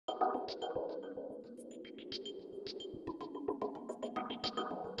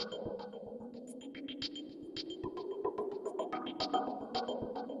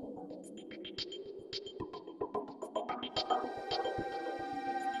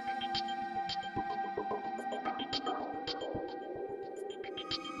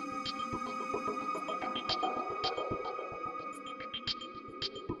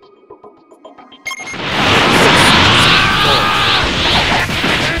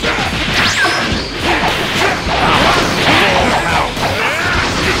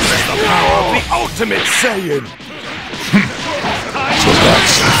Ultimate Saiyan! So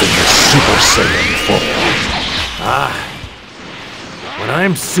that's something you're Super Saiyan for. When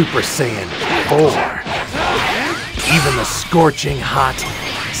I'm Super Saiyan 4, even the scorching hot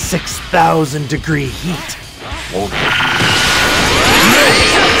 6,000 degree heat won't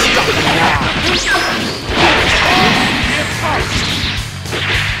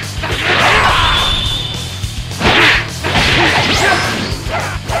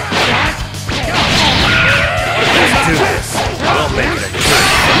Let's do this. We'll make it a good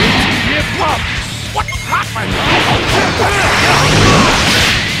fight. Give up! What happened?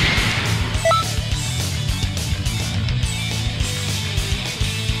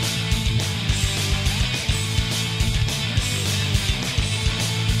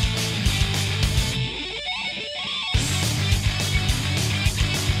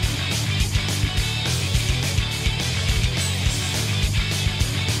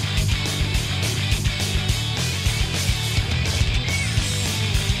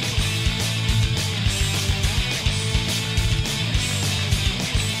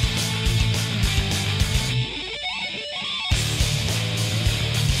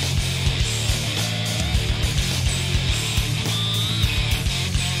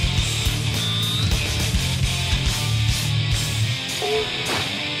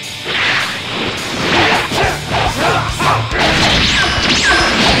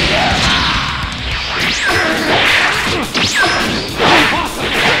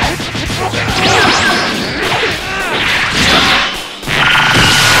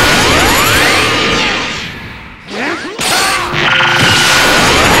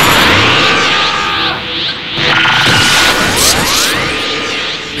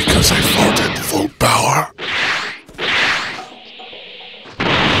 Because I fought at full power.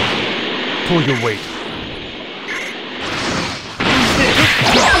 Pull your weight.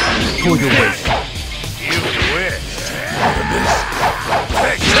 Pull your weight. You wish.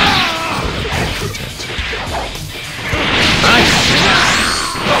 Nice.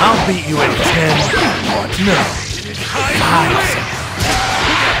 I'll beat you in 10. No. 5 seconds.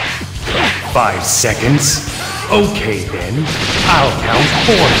 5 seconds? Okay then. I'll count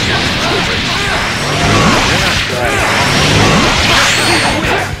 4.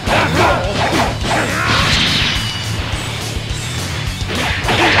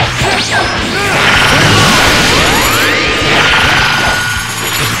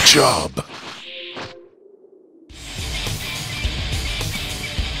 Good job.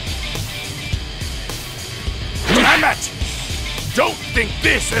 Damn it! Don't think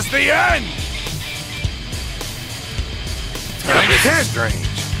this is the end! This is strange.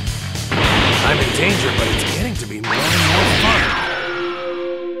 I'm in danger, but it's getting to be more and more fun.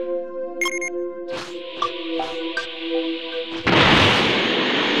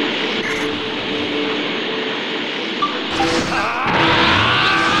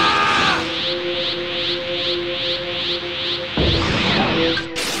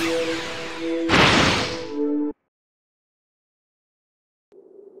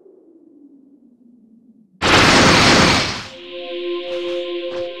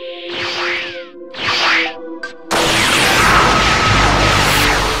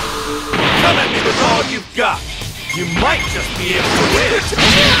 You might just be able to win.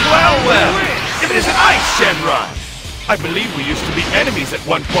 Well, if it is an ice Shenron. I believe we used to be enemies at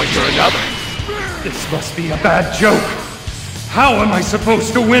one point or another. This must be a bad joke. How am I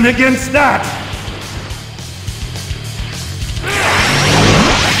supposed to win against that?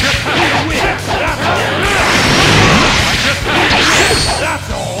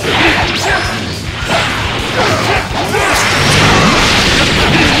 That's all.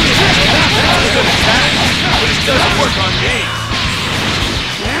 But it doesn't work on me.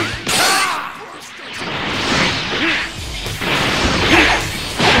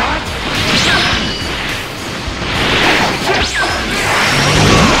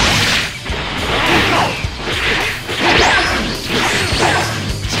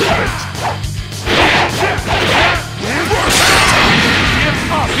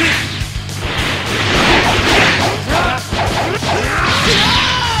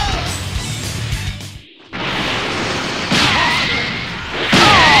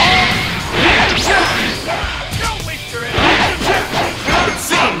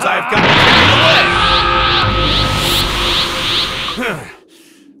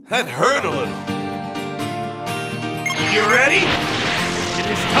 That hurt a little. You ready? It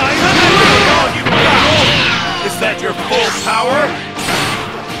is time to All you got! Is that your full power?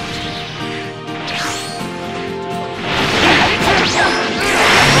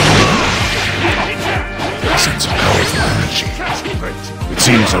 Sense of powerful energy. It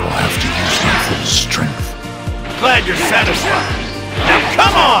seems I will have to use my full strength. Glad you're satisfied. Now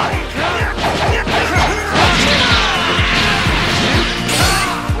come on!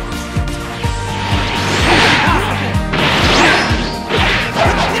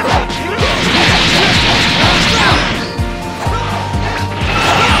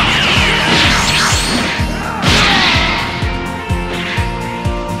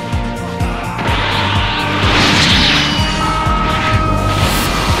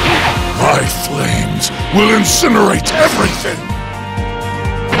 My flames will incinerate everything!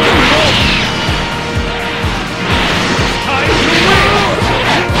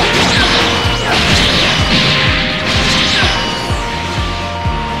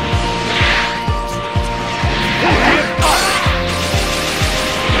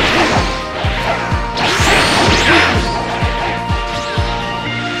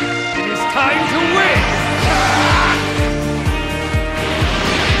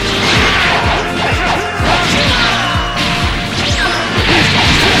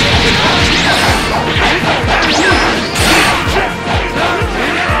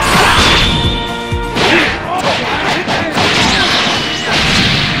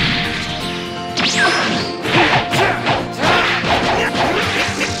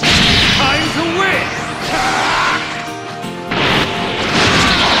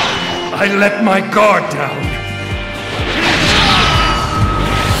 I let my guard down.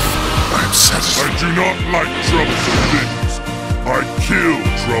 I'm satisfied. I do not like troublesome things. I kill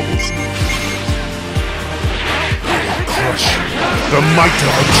troublesome. Crush the might of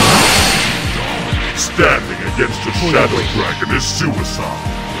a dragon. Standing against a shadow dragon is suicide.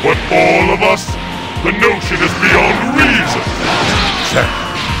 But all of us, the notion is beyond reason. That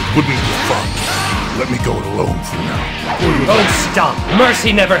wouldn't be fun. Let me go it alone for now. Oh, stop.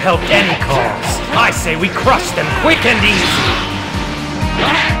 Mercy never helped any cause. I say we crush them quick and easy.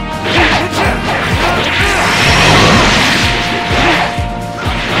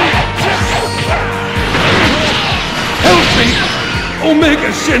 Help me! Omega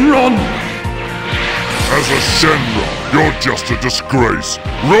Shenron! As a Shenron, you're just a disgrace.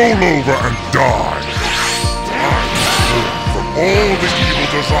 Roll over and die. From all the evil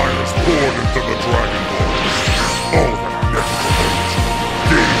desires poured into the Dragon Balls, all that I never provoked,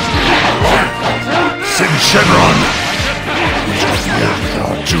 gave me life. Sin Shenron! We just won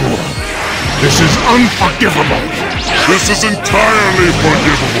our duel. This is unforgivable! This is entirely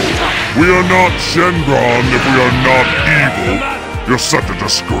forgivable. We are not Shenron if we are not evil. You're such a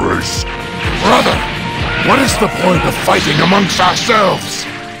disgrace. Brother, what is the point of fighting amongst ourselves?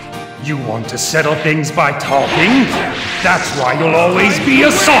 You want to settle things by talking? That's why you'll always be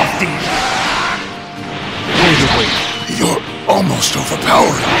a softie! You're almost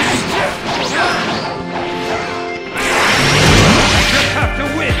overpowered. You have to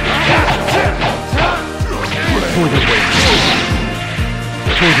win! Pull your weight.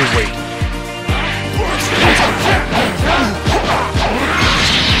 Pull your weight.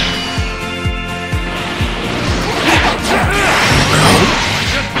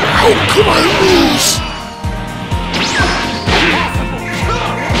 How could I lose?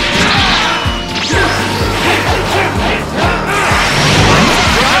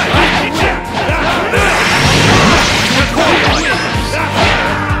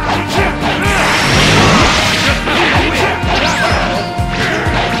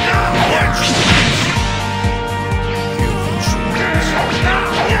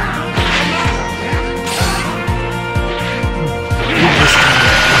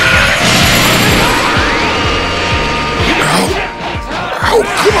 How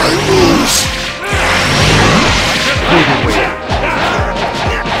could I lose? Pull your weight.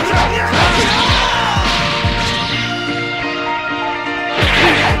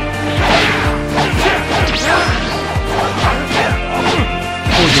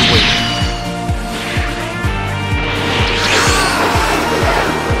 Pull your weight.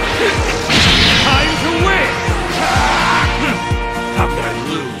 Time to win! How could I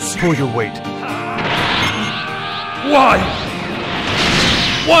lose? Pull your weight. Why?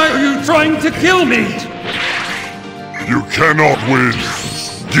 Why are you trying to kill me? You cannot win.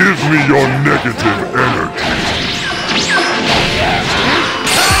 Give me your negative energy.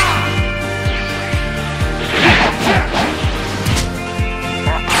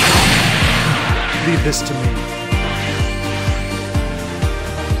 Leave this to me.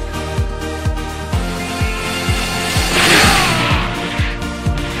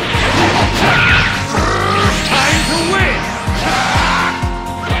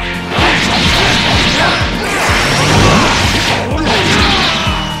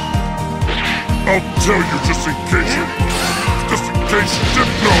 I'll tell you just in case you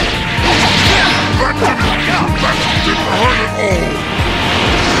didn't know. That didn't hurt at all.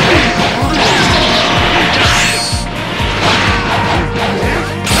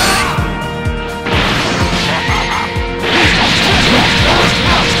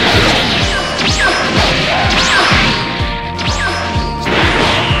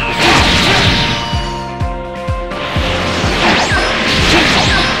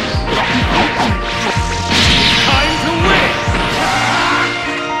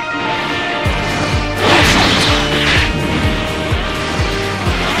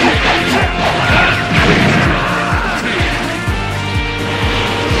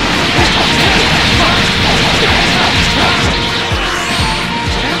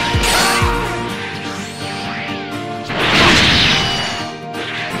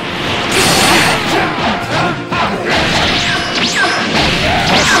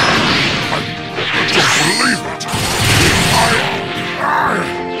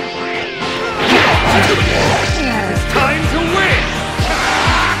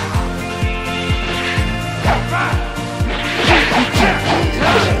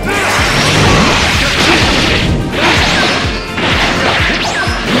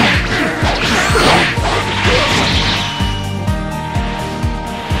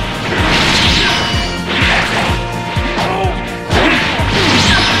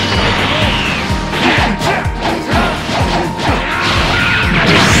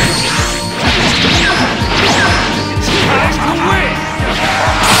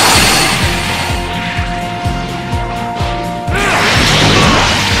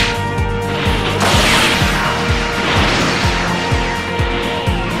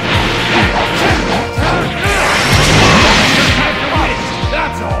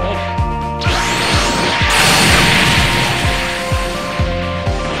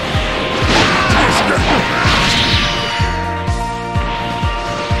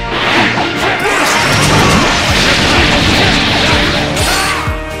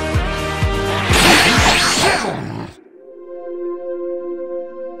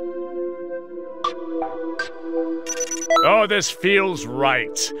 Oh, this feels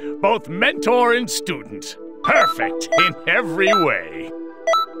right. Both mentor and student. Perfect in every way.